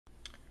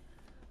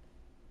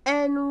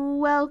and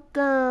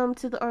welcome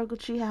to the Oracle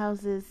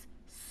Treehouse's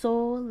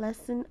Soul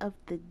Lesson of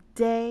the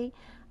Day.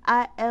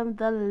 I am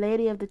the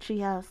lady of the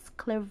Treehouse,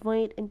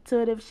 clairvoyant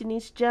intuitive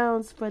Shanice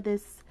Jones, for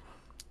this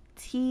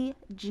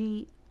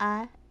TGIF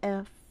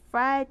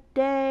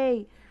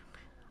Friday,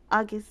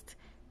 August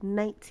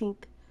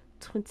 19th,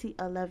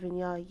 2011.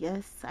 Y'all,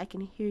 yes, I can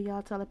hear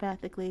y'all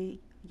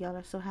telepathically. Y'all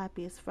are so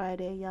happy it's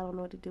Friday. Y'all don't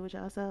know what to do with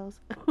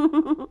yourselves.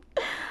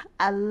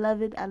 I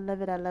love it. I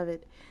love it. I love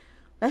it.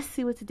 Let's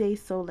see what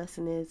today's soul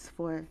lesson is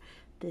for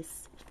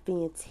this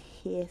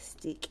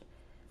fantastic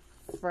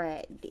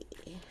Friday.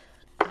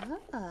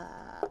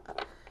 Ah,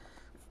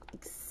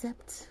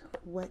 accept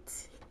what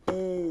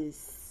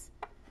is.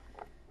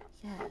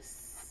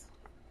 Yes.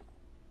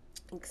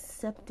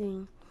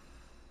 Accepting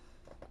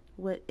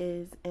what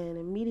is. And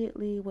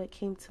immediately what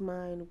came to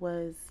mind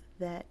was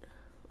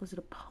was it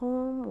a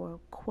poem or a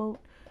quote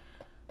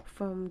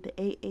from the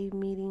AA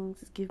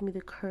meetings? Give me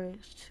the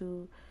courage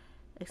to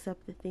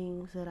accept the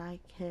things that I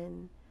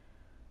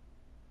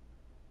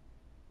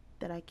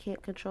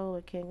can't control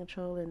or can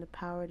control, and the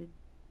power to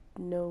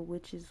know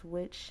which is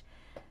which.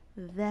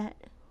 That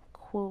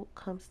quote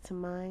comes to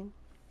mind.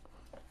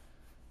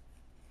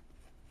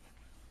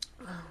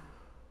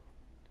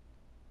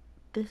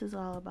 This is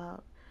all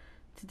about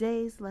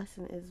today's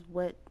lesson is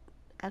what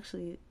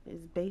actually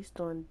is based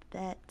on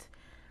that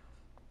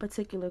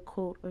particular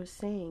quote or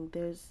saying.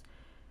 There's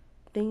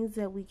things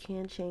that we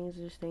can change,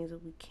 there's things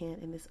that we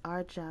can't, and it's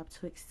our job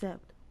to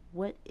accept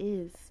what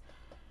is,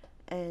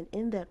 and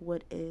in that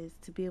what is,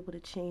 to be able to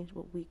change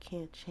what we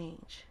can't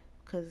change.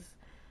 Because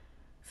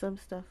some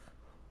stuff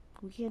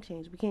we can't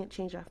change. We can't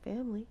change our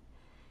family.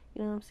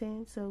 You know what I'm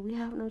saying? So we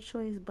have no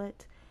choice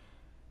but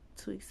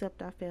to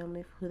accept our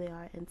family for who they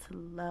are and to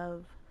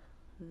love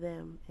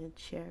them and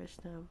cherish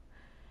them,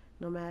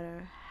 no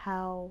matter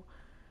how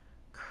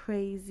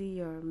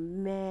crazy or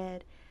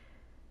mad.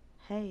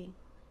 Hey,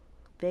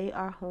 they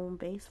are home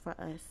base for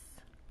us.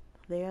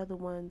 They are the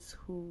ones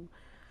who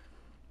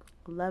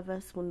love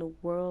us when the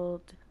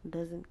world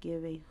doesn't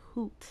give a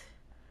hoot.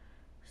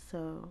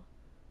 So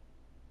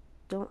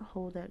don't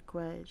hold that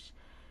grudge.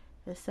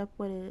 Accept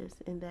what is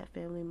in that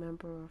family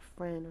member or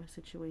friend or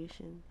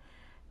situation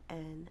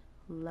and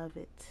love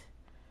it.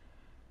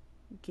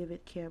 Give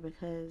it care,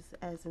 because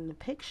as in the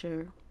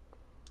picture,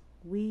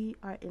 we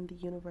are in the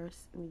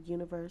universe and the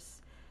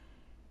universe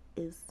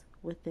is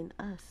within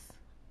us.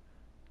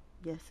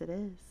 Yes, it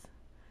is.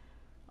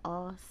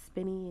 All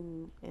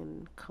spinning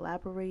and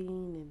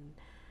collaborating and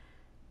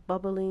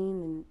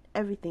bubbling and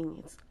everything.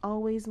 It's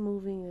always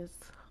moving,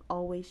 it's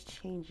always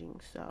changing.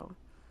 So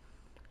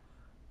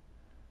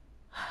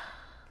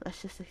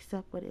let's just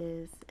accept what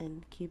is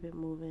and keep it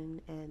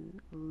moving and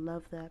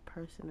love that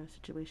person or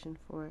situation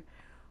for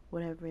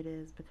whatever it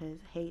is, because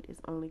hate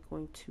is only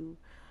going to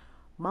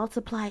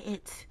multiply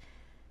it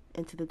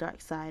into the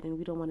dark side, and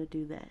we don't want to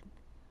do that.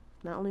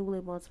 Not only will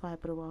it multiply,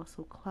 but it will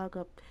also clog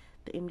up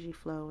the energy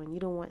flow, and you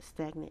don't want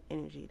stagnant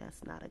energy.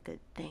 That's not a good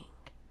thing.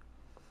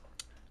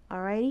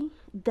 Alrighty,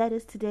 that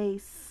is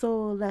today's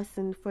soul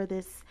lesson for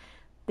this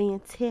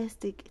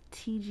fantastic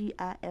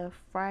TGIF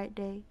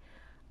Friday.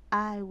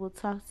 I will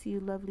talk to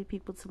you lovely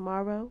people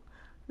tomorrow.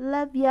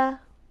 Love ya.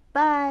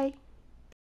 Bye.